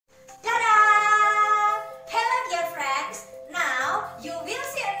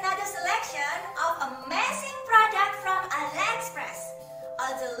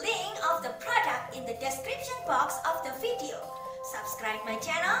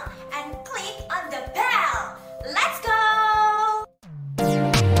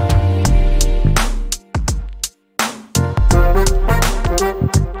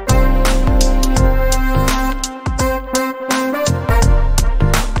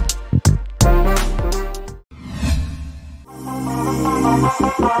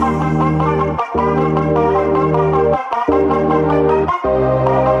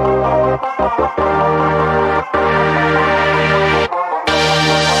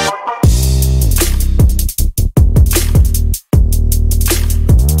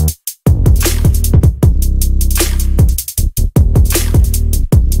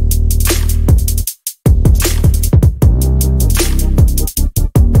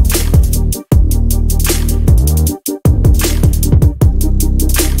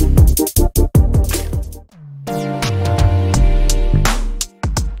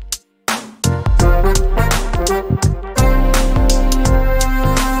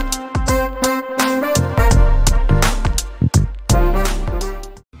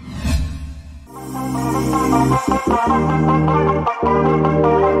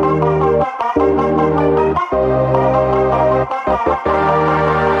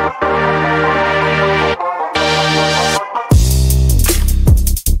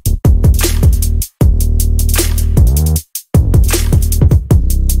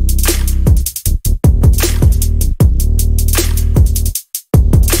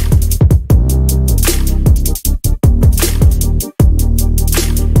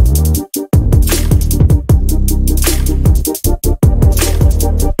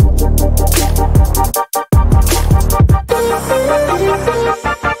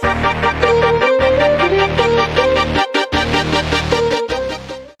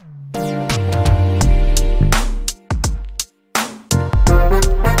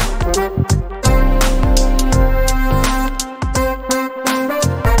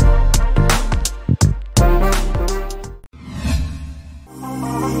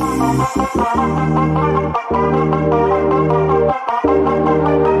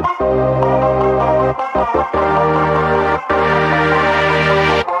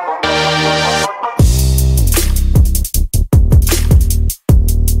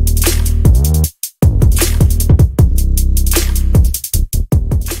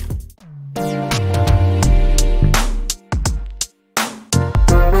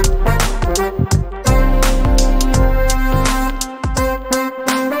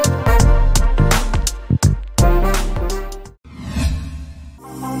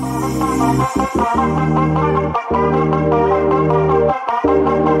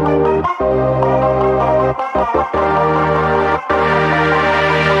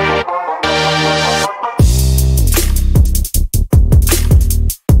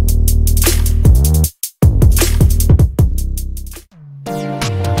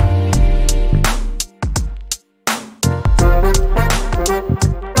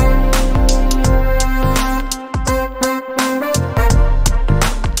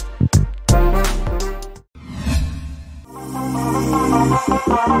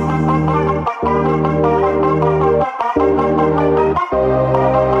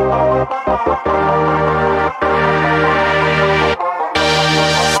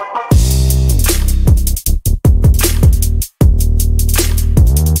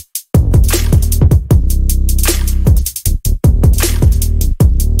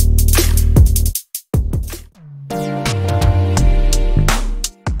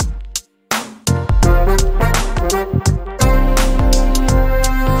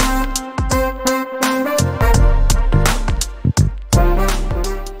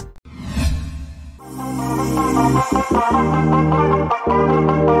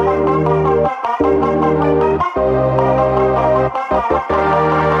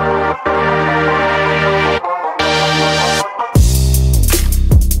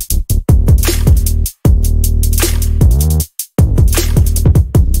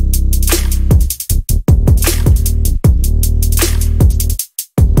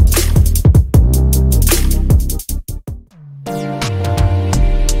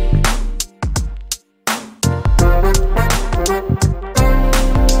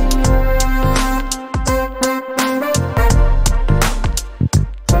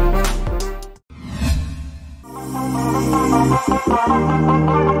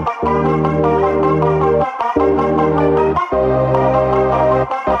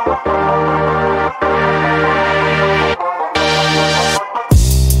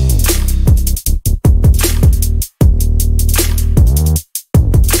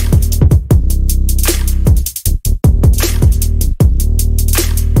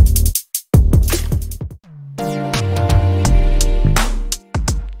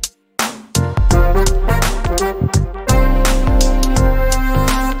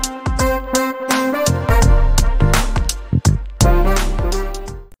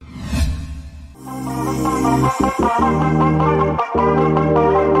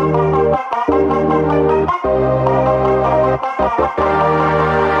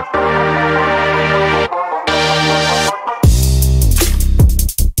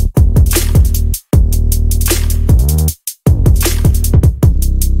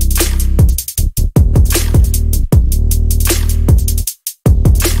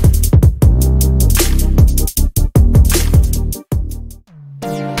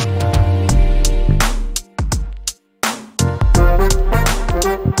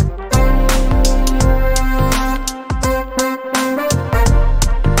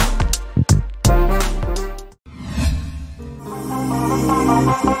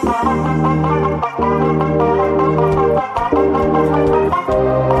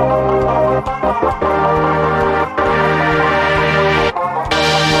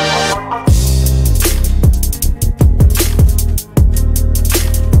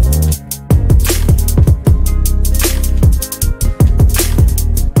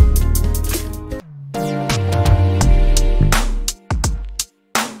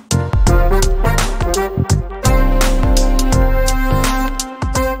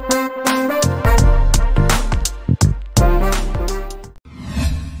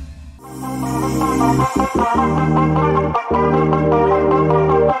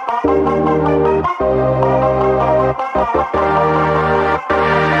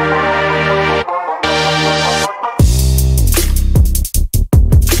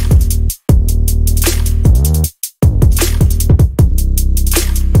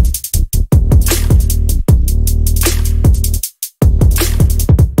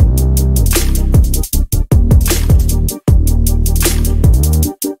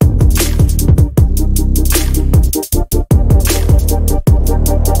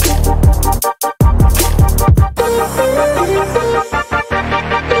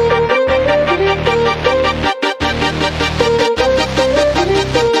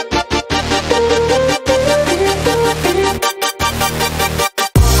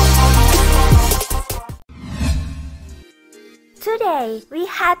Today, we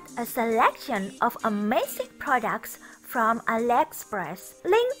had a selection of amazing products from AliExpress.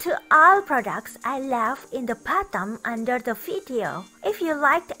 Link to all products I left in the bottom under the video. If you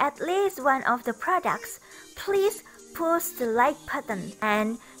liked at least one of the products, please push the like button.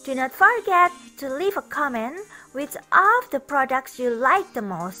 And do not forget to leave a comment which of the products you like the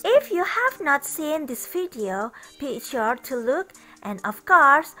most. If you have not seen this video, be sure to look, and of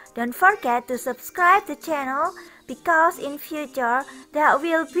course, don't forget to subscribe the channel because in future there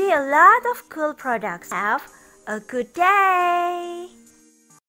will be a lot of cool products. Have a good day!